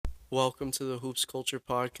Welcome to the Hoops Culture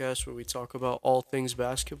Podcast where we talk about all things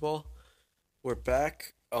basketball. We're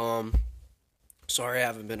back. Sorry I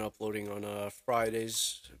haven't been uploading on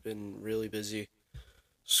Fridays. I've been really busy.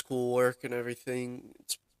 Schoolwork and everything.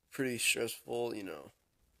 It's pretty stressful,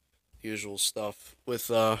 usual stuff with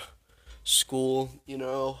school.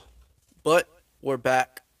 But we're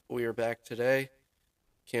back. We are back today.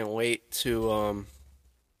 Can't wait to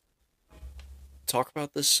talk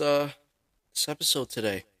about this episode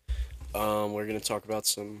today. We're gonna talk about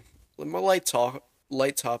some more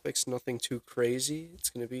light topics, nothing too crazy. It's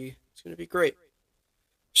gonna be great.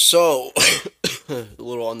 So, a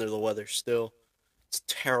little under the weather still. It's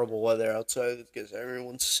terrible weather outside. It gets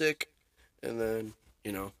everyone sick, and then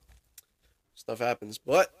stuff happens.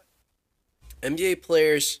 But NBA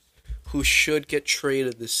players who should get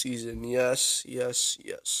traded this season. Yes, yes,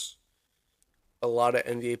 yes. A lot of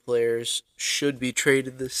NBA players should be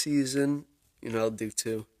traded this season. Due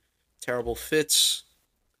to terrible fits,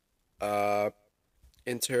 uh,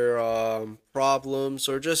 inter problems,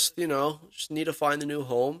 or just need to find a new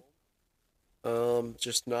home.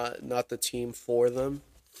 Just not the team for them,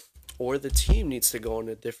 or the team needs to go in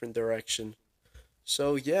a different direction.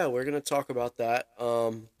 So yeah, we're gonna talk about that.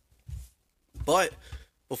 But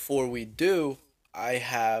before we do, I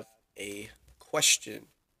have a question.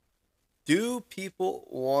 Do people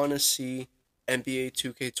want to see NBA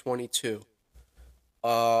 2K22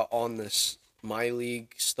 on this My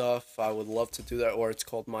League stuff? I would love to do that, or it's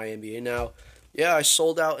called My NBA now. Yeah, I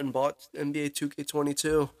sold out and bought NBA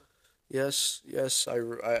 2K22. Yes, yes,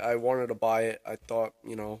 I wanted to buy it. I thought,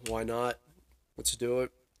 why not? Let's do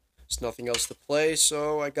it. There's nothing else to play,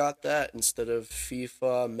 so I got that instead of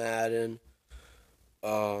FIFA, Madden,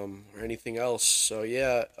 or anything else. So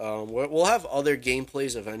yeah, we'll have other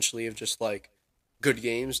gameplays eventually of just like good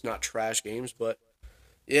games, not trash games. But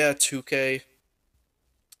yeah, 2K.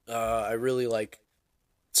 I really like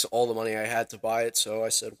it's all the money I had to buy it, so I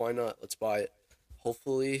said, why not? Let's buy it.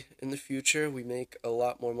 Hopefully, in the future, we make a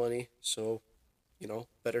lot more money, so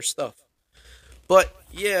better stuff. But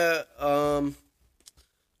yeah,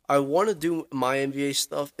 I want to do my NBA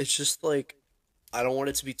stuff. It's just like I don't want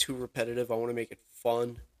it to be too repetitive. I want to make it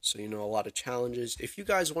fun. So a lot of challenges. If you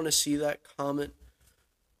guys want to see that, comment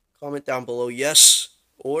down below. Yes,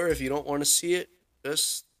 or if you don't want to see it,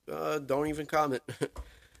 just don't even comment.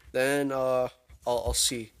 Then I'll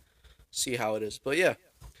see how it is. But yeah,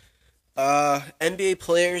 NBA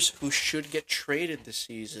players who should get traded this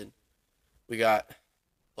season. We got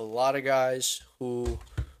a lot of guys who,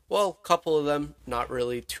 well, a couple of them not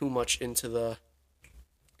really too much into the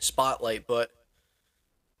spotlight, but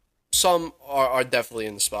some are definitely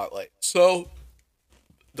in the spotlight. So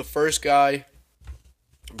the first guy,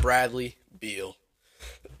 Bradley Beal.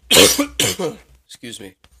 Excuse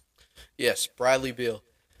me. Yes, Bradley Beal.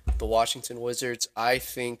 The Washington Wizards. I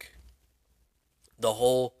think the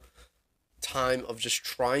whole time of just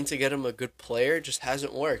trying to get him a good player just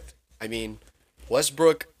hasn't worked. I mean,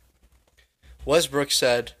 Westbrook Westbrook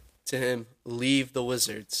said to him, "Leave the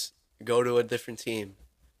Wizards. Go to a different team."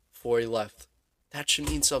 Before he left. That should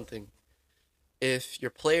mean something. If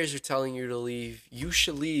your players are telling you to leave, you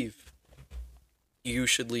should leave. You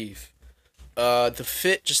should leave. The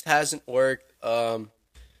fit just hasn't worked.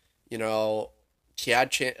 You know, he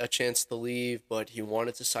had a chance to leave, but he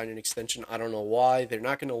wanted to sign an extension. I don't know why. They're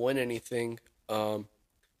not going to win anything. Um,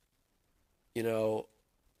 you know,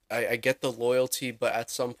 I get the loyalty, but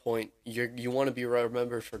at some point, you want to be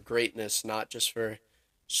remembered for greatness, not just for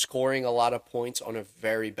scoring a lot of points on a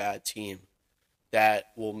very bad team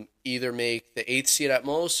that will either make the eighth seed at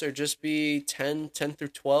most or just be 10 through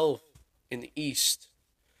 12 in the East.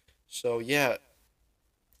 So yeah,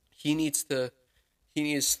 he needs to he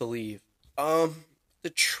needs to leave. The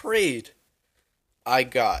trade I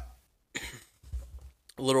got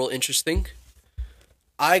a little interesting.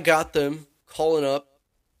 I got them calling up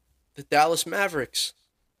the Dallas Mavericks,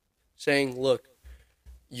 saying, "Look,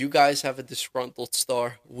 you guys have a disgruntled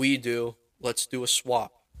star. We do. Let's do a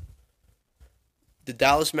swap." The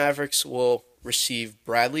Dallas Mavericks will receive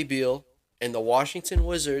Bradley Beal, and the Washington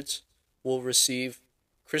Wizards will receive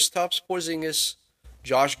Kristaps Porzingis,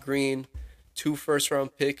 Josh Green, two first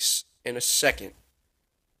round picks, and a second.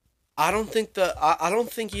 I don't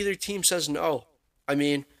think either team says no. I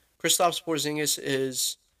mean, Kristaps Porzingis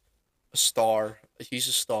is a star. He's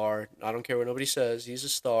a star. I don't care what nobody says. He's a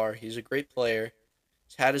star. He's a great player.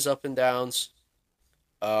 He's had his up and downs.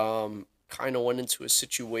 Kind of went into a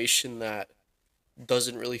situation that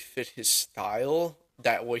doesn't really fit his style.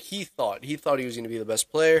 That what he thought he was going to be the best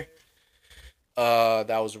player.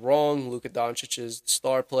 That was wrong. Luka Doncic is the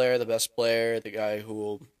star player, the best player, the guy who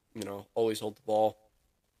will always hold the ball.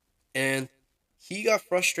 And he got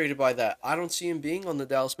frustrated by that. I don't see him being on the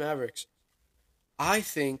Dallas Mavericks. I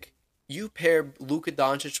think you pair Luka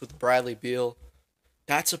Doncic with Bradley Beal.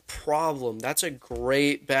 That's a problem. That's a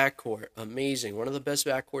great backcourt. Amazing. One of the best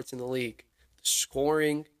backcourts in the league. The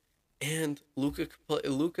scoring and Luka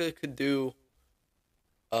could do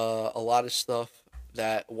a lot of stuff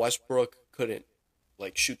that Westbrook couldn't.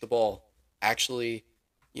 Like shoot the ball. Actually,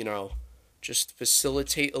 you know, just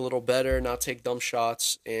facilitate a little better, not take dumb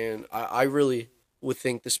shots. And I really would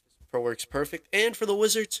think this works perfect. And for the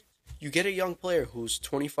Wizards, you get a young player who's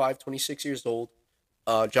 25, 26 years old.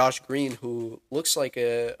 Josh Green, who looks like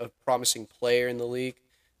a promising player in the league.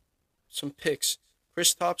 Some picks.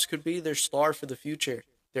 Kristaps could be their star for the future.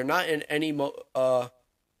 They're not in any they're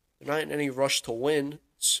not in any rush to win.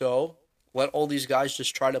 So let all these guys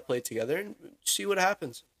just try to play together and see what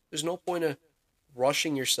happens. There's no point of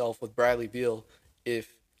rushing yourself with Bradley Beal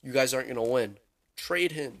if you guys aren't going to win.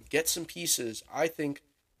 Trade him. Get some pieces. I think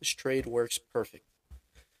this trade works perfect.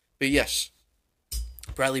 But yes,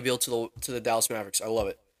 Bradley Beal to the Dallas Mavericks. I love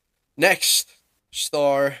it. Next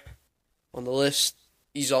star on the list.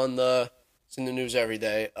 He's it's in the news every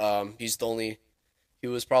day. He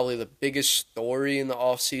was probably the biggest story in the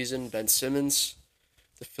offseason. Ben Simmons,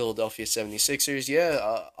 the Philadelphia 76ers.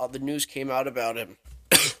 Yeah, the news came out about him.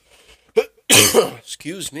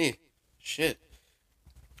 Excuse me. Shit.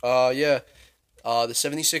 Yeah. The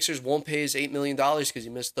 76ers won't pay his $8 million because he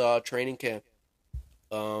missed training camp.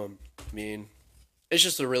 I mean, it's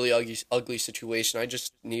just a really ugly situation. I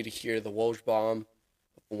just need to hear the Woj bomb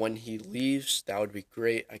when he leaves. That would be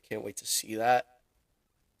great. I can't wait to see that.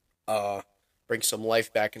 Bring some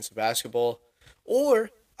life back into basketball. Or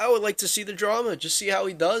I would like to see the drama. Just see how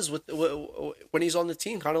he does when he's on the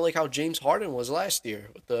team. Kind of like how James Harden was last year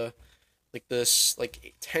with the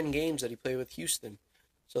 10 games that he played with Houston.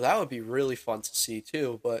 So that would be really fun to see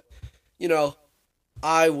too. But,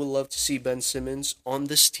 I would love to see Ben Simmons on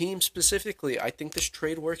this team specifically. I think this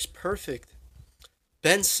trade works perfect.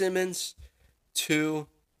 Ben Simmons to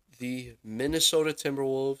the Minnesota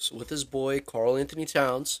Timberwolves with his boy Karl Anthony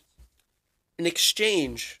Towns in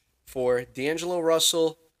exchange for D'Angelo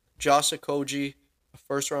Russell, Josh Okogie, a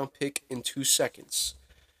first-round pick in 2 seconds.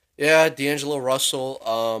 Yeah, D'Angelo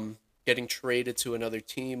Russell getting traded to another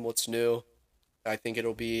team. What's new? I think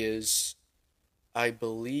it'll be I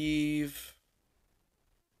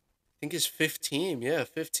think his 15th. Yeah,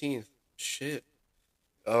 15th. Shit.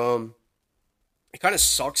 It kind of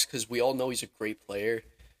sucks because we all know he's a great player.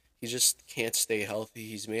 He just can't stay healthy.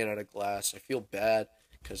 He's made out of glass. I feel bad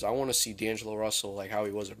because I want to see D'Angelo Russell like how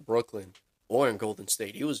he was in Brooklyn or in Golden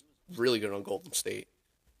State. He was really good on Golden State.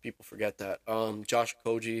 People forget that. Josh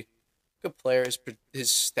Okogie, good player. His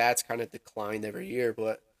stats kind of declined every year,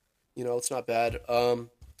 but it's not bad.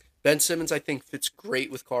 Ben Simmons, I think, fits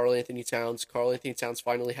great with Karl Anthony Towns. Karl Anthony Towns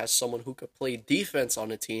finally has someone who could play defense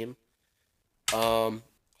on a team.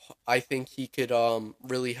 I think he could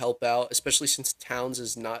really help out, especially since Towns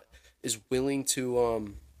is willing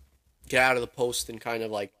to get out of the post and kind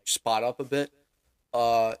of like spot up a bit.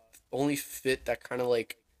 Only fit that kind of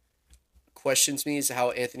like questions me is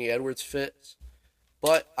how Anthony Edwards fits,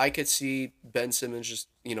 but I could see Ben Simmons just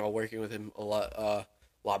working with him a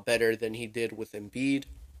lot better than he did with Embiid.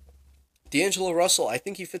 D'Angelo Russell, I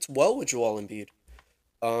think he fits well with Joel Embiid.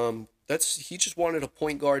 He just wanted a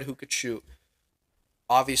point guard who could shoot.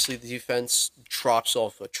 Obviously, the defense drops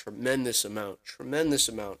off a tremendous amount.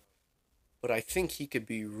 But I think he could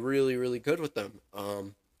be really, really good with them.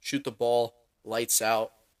 Shoot the ball, lights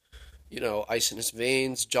out, ice in his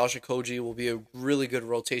veins. Josh Okogie will be a really good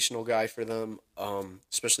rotational guy for them,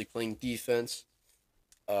 especially playing defense.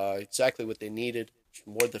 Exactly what they needed.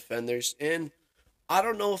 More defenders. And I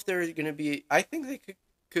don't know if they're going to be... I think they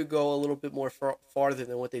could go a little bit more farther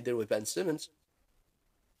than what they did with Ben Simmons.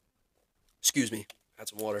 Excuse me. Had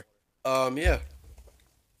some water. Yeah.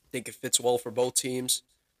 I think it fits well for both teams.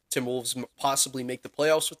 Timberwolves possibly make the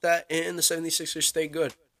playoffs with that, and the 76ers stay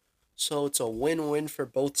good. So it's a win-win for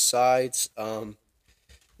both sides.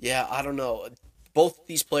 Yeah, I don't know. Both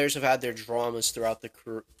these players have had their dramas throughout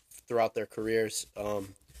their careers.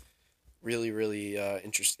 Really, really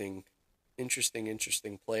interesting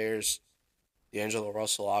players. D'Angelo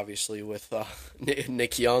Russell, obviously, with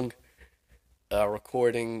Nick Young,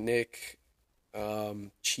 recording Nick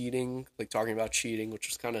cheating, like talking about cheating, which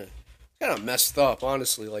was kind of messed up,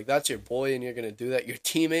 honestly. Like, that's your boy, and you're gonna do that. Your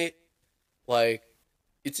teammate, like,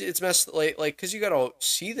 it's messed like because you gotta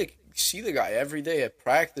see the guy every day at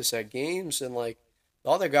practice, at games, and like the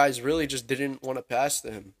other guys really just didn't want to pass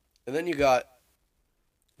to him. And then you got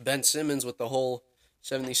Ben Simmons with the whole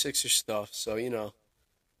 76ers stuff. So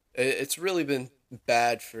it's really been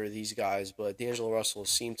bad for these guys, but D'Angelo Russell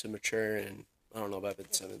seemed to mature, and I don't know about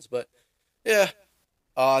Ben Simmons, but yeah,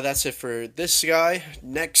 that's it for this guy.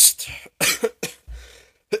 Next,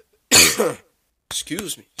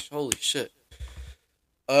 excuse me, holy shit.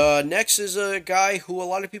 Next is a guy who a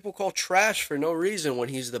lot of people call trash for no reason when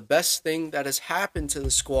he's the best thing that has happened to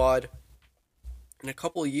the squad in a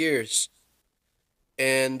couple of years.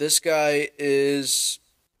 And this guy is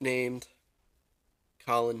named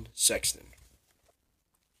Colin Sexton.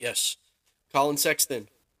 Yes, Colin Sexton.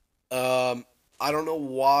 I don't know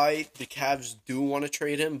why the Cavs do want to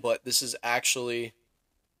trade him, but this is actually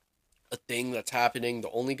a thing that's happening. The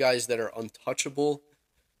only guys that are untouchable,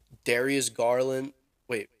 Darius Garland.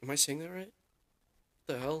 Wait, am I saying that right?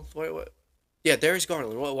 What the hell? What? Yeah, Darius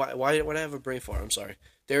Garland. Why would I have a brain fart? I'm sorry.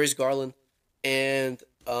 Darius Garland and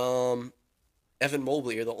Evan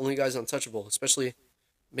Mobley are the only guys untouchable. Especially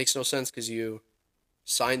makes no sense because you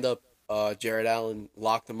signed up Jared Allen,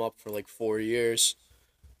 locked him up for like 4 years,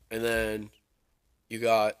 and then you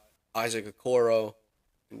got Isaac Okoro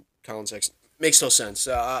and Colin Sexton. Makes no sense.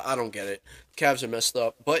 I don't get it. Cavs are messed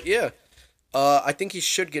up. But yeah, I think he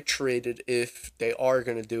should get traded if they are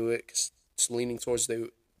going to do it, 'cause it's leaning towards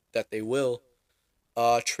that they will.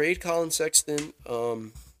 Trade Colin Sexton.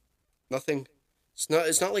 Nothing.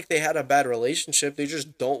 It's not like they had a bad relationship. They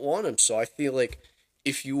just don't want him. So I feel like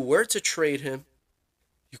if you were to trade him,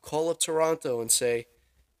 you call up Toronto and say,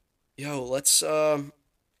 "Yo, let's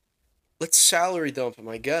salary dump him."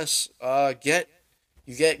 I guess. You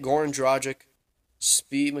get Goran Dragic,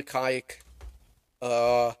 Speed Mikhaik,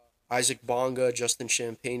 uh, Isaac Bonga, Justin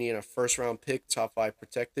Champagne, and a first round pick, top five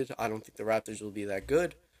protected. I don't think the Raptors will be that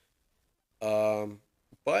good.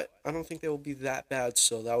 But I don't think they will be that bad,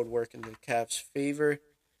 so that would work in the Cavs' favor.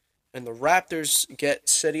 And the Raptors get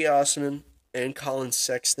Cedi Osman and Colin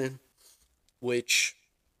Sexton, which,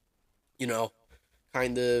 you know,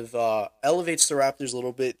 kind of elevates the Raptors a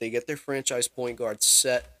little bit. They get their franchise point guard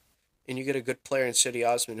set, and you get a good player in Cedi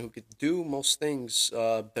Osman who could do most things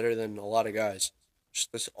better than a lot of guys.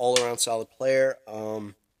 Just this all around solid player.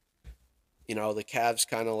 The Cavs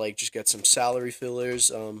kind of like just get some salary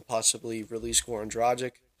fillers, possibly release Goran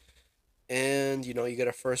Dragic, and you get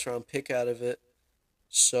a first round pick out of it.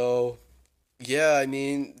 So yeah, I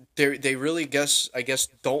mean they really I guess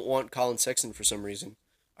don't want Colin Sexton for some reason.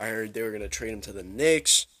 I heard they were gonna trade him to the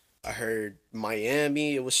Knicks. I heard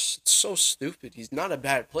Miami. It was so stupid. He's not a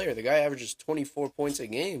bad player. The guy averages 24 points a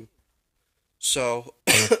game. So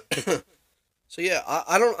So yeah,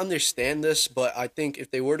 I don't understand this, but I think if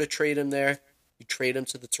they were to trade him there, you trade him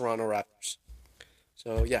to the Toronto Raptors.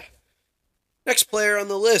 So yeah. Next player on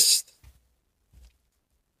the list.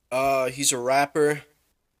 He's a rapper.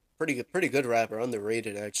 Pretty good rapper,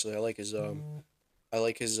 underrated actually. I like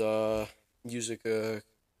his music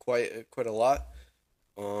quite a lot.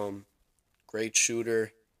 Um Great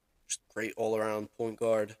shooter, just great all around point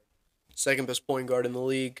guard. Second best point guard in the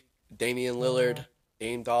league. Damian Lillard,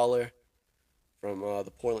 Dame Dollar from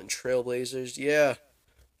the Portland Trailblazers. Yeah,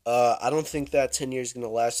 I don't think that 10 years is going to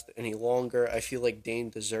last any longer. I feel like Dame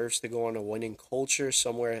deserves to go on a winning culture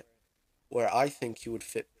somewhere where I think he would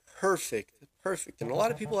fit perfect. Perfect. And a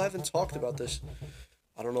lot of people haven't talked about this.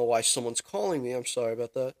 I don't know why someone's calling me. I'm sorry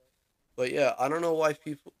about that. But yeah, I don't know why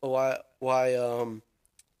I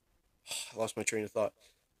lost my train of thought.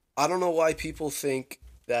 I don't know why people think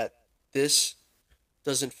that this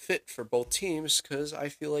doesn't fit for both teams because I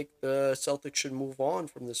feel like the Celtics should move on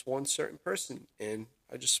from this one certain person, and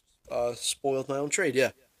I just spoiled my own trade. Yeah,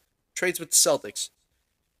 trades with the Celtics.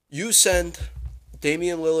 You send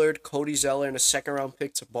Damian Lillard, Cody Zeller, and a second round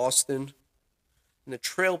pick to Boston, and the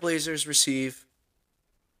Trailblazers receive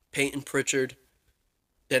Peyton Pritchard,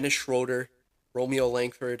 Dennis Schroeder, Romeo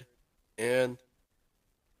Langford, and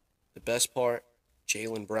the best part,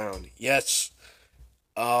 Jaylen Brown. Yes.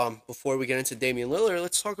 Before we get into Damian Lillard,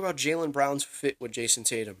 let's talk about Jaylen Brown's fit with Jason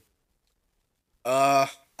Tatum. Uh,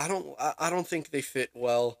 I don't think they fit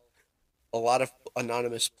well. A lot of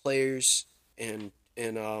anonymous players and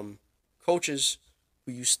coaches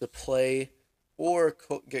who used to play or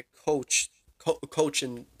get coach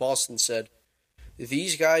in Boston said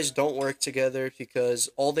these guys don't work together because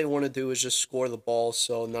all they want to do is just score the ball,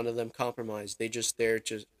 so none of them compromise. They just there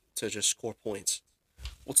to just score points.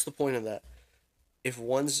 What's the point of that? If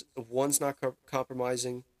one's not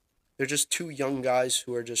compromising, they're just two young guys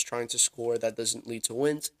who are just trying to score. That doesn't lead to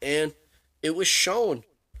wins, and it was shown.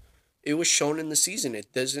 It was shown in the season.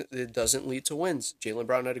 It doesn't lead to wins. Jaylen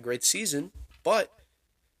Brown had a great season, but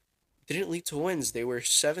it didn't lead to wins. They were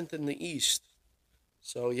seventh in the East.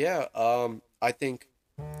 So yeah, I think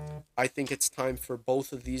it's time for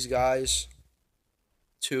both of these guys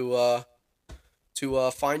to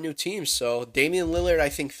to find new teams. So Damian Lillard, I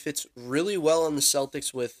think, fits really well on the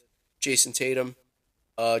Celtics with Jason Tatum.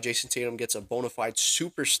 Jason Tatum gets a bona fide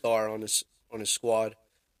superstar on his squad.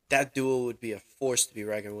 That duo would be a force to be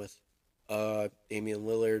reckoned with. Damian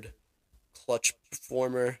Lillard, clutch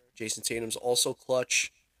performer. Jason Tatum's also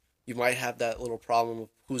clutch. You might have that little problem of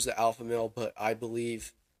who's the alpha male, but I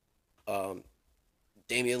believe um,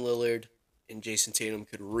 Damian Lillard and Jason Tatum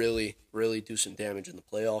could really, really do some damage in the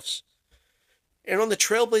playoffs. And on the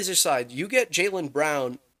Trailblazer side, you get Jaylen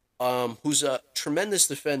Brown, who's a tremendous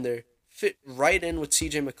defender, fit right in with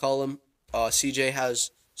CJ McCollum. CJ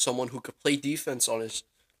has someone who could play defense on his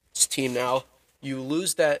team now. You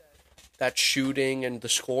lose that shooting and the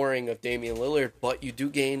scoring of Damian Lillard, but you do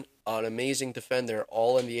gain an amazing defender,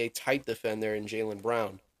 all NBA type defender in Jaylen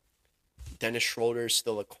Brown. Dennis Schroeder is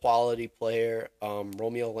still a quality player.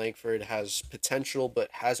 Romeo Langford has potential, but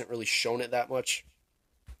hasn't really shown it that much.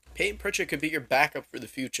 Peyton Pritchard could be your backup for the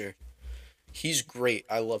future. He's great.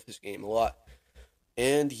 I love his game a lot.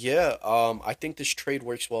 And yeah, I think this trade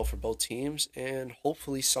works well for both teams, and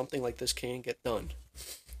hopefully something like this can get done.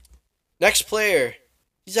 Next player,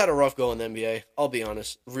 he's had a rough go in the NBA. I'll be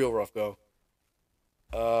honest, real rough go.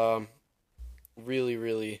 Really,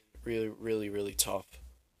 really, really, really, really tough.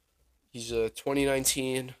 He's a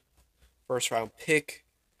 2019 first round pick.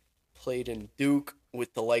 Played in Duke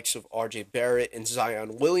with the likes of R.J. Barrett and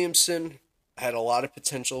Zion Williamson. Had a lot of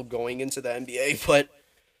potential going into the NBA, but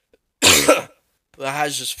that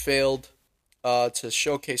has just failed to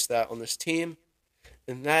showcase that on this team.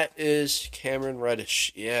 And that is Cameron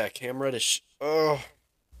Reddish. Yeah, Cam Reddish. Oh,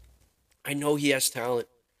 I know he has talent.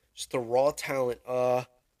 Just the raw talent.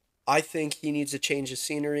 I think he needs to change the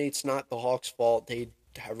scenery. It's not the Hawks' fault. They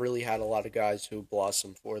have really had a lot of guys who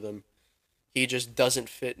blossom for them. He just doesn't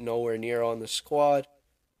fit nowhere near on the squad.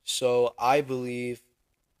 So I believe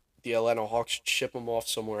the Atlanta Hawks should ship him off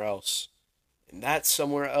somewhere else. And that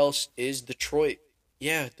somewhere else is Detroit.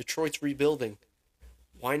 Yeah, Detroit's rebuilding.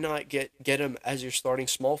 Why not get him as your starting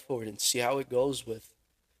small forward and see how it goes with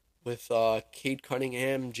Cade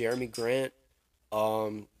Cunningham, Jeremy Grant,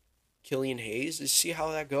 Killian Hayes? Just see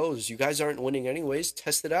how that goes. You guys aren't winning anyways.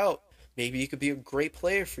 Test it out. Maybe he could be a great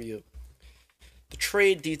player for you. The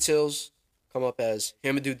trade details come up as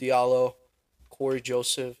Hamidou Diallo, Corey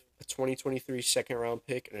Joseph, a 2023 second round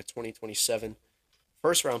pick, and a 2027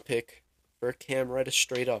 first round pick for Cam Reddish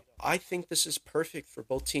straight up. I think this is perfect for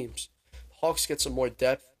both teams. The Hawks get some more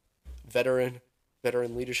depth, veteran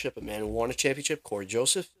leadership, a man who won a championship, Corey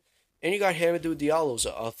Joseph, and you got Hamidou Diallo, who's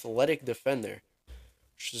an athletic defender,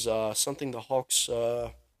 which is something the Hawks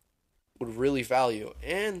would really value.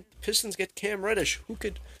 And the Pistons get Cam Reddish, who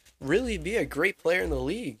could really be a great player in the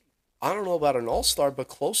league. I don't know about an all-star, but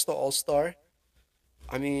close to all-star.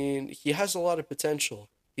 I mean, he has a lot of potential.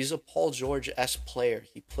 He's a Paul George-esque player.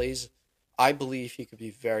 He plays, I believe he could be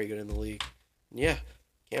very good in the league. And yeah,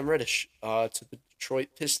 Cam Reddish to the Detroit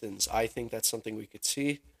Pistons. I think that's something we could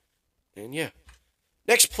see. And yeah.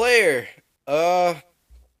 Next player.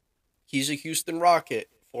 He's a Houston Rocket,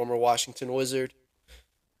 former Washington Wizard.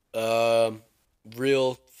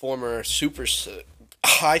 Real former super,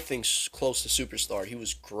 I think close to superstar. He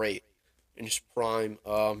was great in his prime.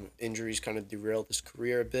 Injuries kind of derailed his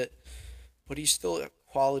career a bit, but he's still a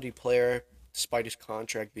quality player despite his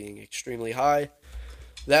contract being extremely high.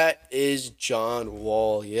 That is John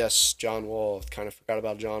Wall. Yes, John Wall. Kind of forgot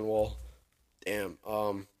about John Wall. Damn.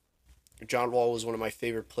 John Wall was one of my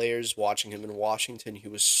favorite players. Watching him in Washington, he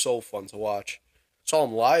was so fun to watch. Saw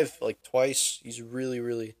him live like twice. He's really,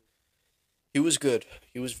 really. He was good.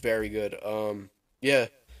 He was very good. Yeah.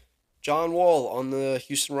 John Wall on the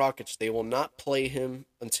Houston Rockets. They will not play him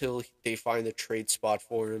until they find a trade spot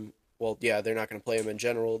for him. Well, yeah, they're not going to play him in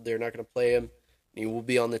general. They're not going to play him. He will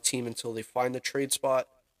be on the team until they find the trade spot.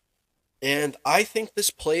 And I think this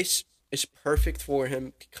place is perfect for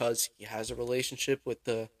him because he has a relationship with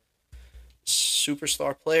the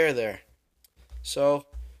superstar player there. So,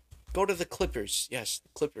 go to the Clippers. Yes, the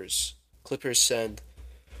Clippers. Clippers send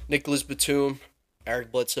Nicholas Batum,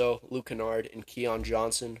 Eric Bledsoe, Luke Kennard, and Keon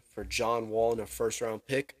Johnson for John Wall in a first-round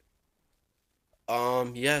pick.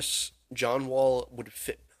 Yes, John Wall would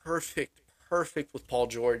fit perfect with Paul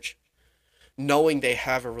George. Knowing they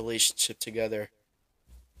have a relationship together,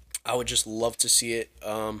 I would just love to see it.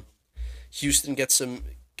 Houston gets some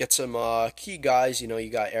key guys. You know, you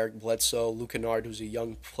got Eric Bledsoe, Luke Kennard, who's a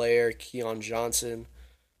young player, Keon Johnson.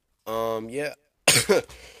 Yeah.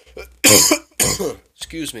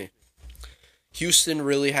 Excuse me. Houston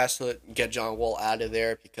really has to get John Wall out of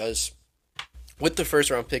there because with the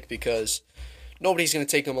first round pick, because nobody's going to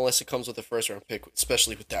take him unless it comes with a first round pick,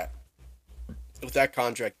 especially with that with that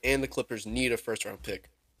contract, and the Clippers need a first round pick.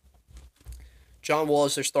 John Wall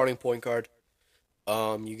is their starting point guard.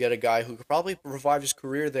 You get a guy who could probably revive his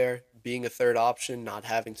career there, being a third option, not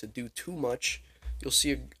having to do too much. You'll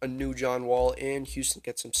see a new John Wall, and Houston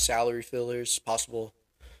get some salary fillers, possible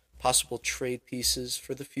trade pieces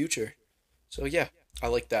for the future. So yeah, I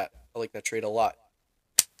like that. I like that trade a lot.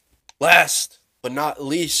 Last but not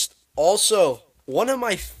least, also one of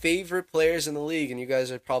my favorite players in the league, and you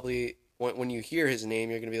guys are probably when you hear his name,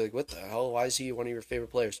 you're gonna be like, "What the hell? Why is he one of your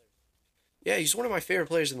favorite players?" Yeah, he's one of my favorite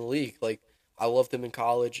players in the league. Like I loved him in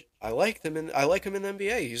college. I like him in the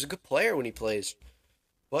NBA. He's a good player when he plays.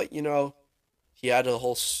 But he had a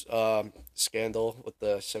whole scandal with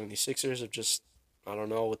the 76ers of just I don't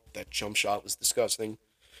know, what that jump shot was disgusting.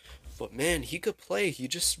 But man, he could play. He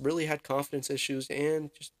just really had confidence issues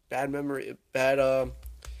and just bad memory, bad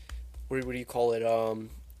what do you call it?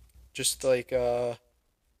 Just like his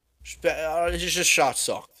just shot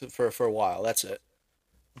sucked for a while. That's it.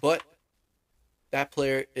 But that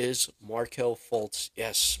player is Markel Fultz.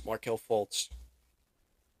 Yes, Markel Fultz.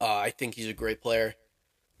 I think he's a great player.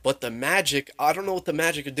 But the Magic, I don't know what the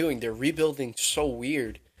Magic are doing. They're rebuilding so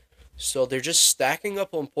weird. So they're just stacking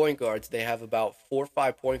up on point guards. They have about 4 or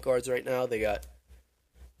 5 point guards right now. They got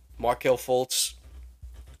Markel Fultz,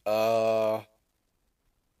 uh,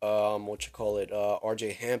 what you call it,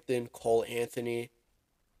 R.J. Hampton, Cole Anthony,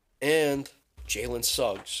 and Jalen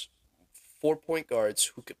Suggs. 4 point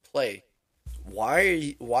guards who could play.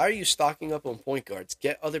 Why are you stocking up on point guards?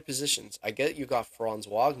 Get other positions. I get you got Franz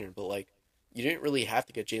Wagner, but like you didn't really have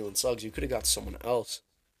to get Jalen Suggs. You could have got someone else.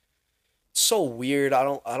 It's so weird. I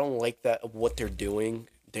don't like that what they're doing.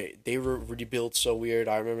 They were rebuilt so weird.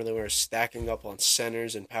 I remember they were stacking up on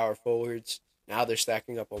centers and power forwards. Now they're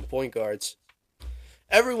stacking up on point guards.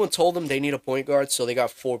 Everyone told them they need a point guard, so they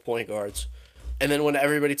got 4 point guards. And then when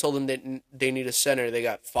everybody told them that they need a center, they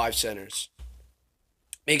got 5 centers.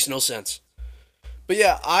 Makes no sense. But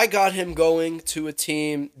yeah, I got him going to a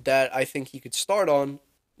team that I think he could start on. And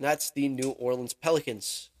that's the New Orleans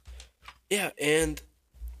Pelicans. Yeah, and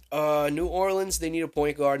New Orleans, they need a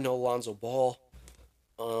point guard, no Alonzo Ball.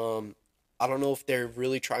 Um, I don't know if they're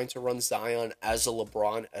really trying to run Zion as a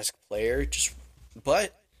LeBron-esque player,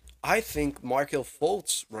 but I think Markel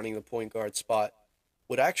Fultz running the point guard spot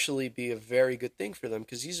would actually be a very good thing for them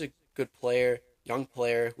because he's a good player, young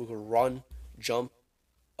player who can run, jump,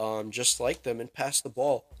 just like them and pass the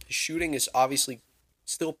ball. His shooting is obviously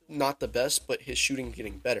still not the best, but his shooting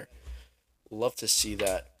getting better. Love to see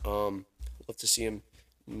that. Love to see him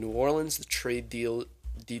in New Orleans. The trade deal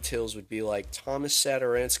details would be like Thomas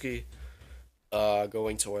Satoransky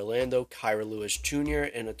going to Orlando, Kyra Lewis Jr.,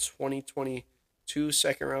 and a 2022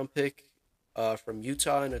 second round pick from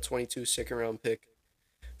Utah, and a 22 second round pick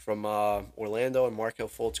from Orlando, and Markel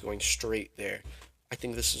Fultz going straight there. I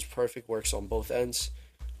think this is perfect. Works on both ends.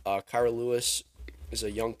 Kyra Lewis is a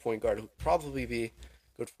young point guard who would probably be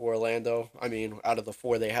good for Orlando. I mean, out of the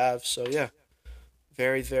 4 they have. So yeah,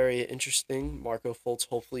 very, very interesting. Marco Fultz,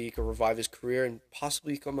 hopefully he can revive his career and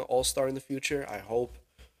possibly become an all-star in the future. I hope.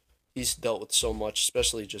 He's dealt with so much,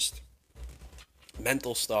 especially just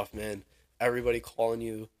mental stuff, man. Everybody calling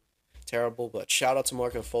you terrible, but shout out to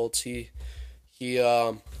Marco Fultz. He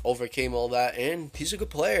overcame all that, and he's a good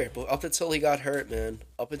player. But up until he got hurt, man,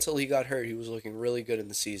 he was looking really good in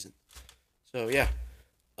the season. So yeah,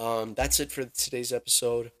 that's it for today's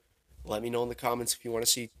episode. Let me know in the comments if you want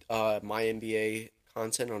to see my NBA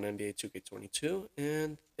content on NBA 2K22,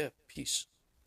 and yeah, peace.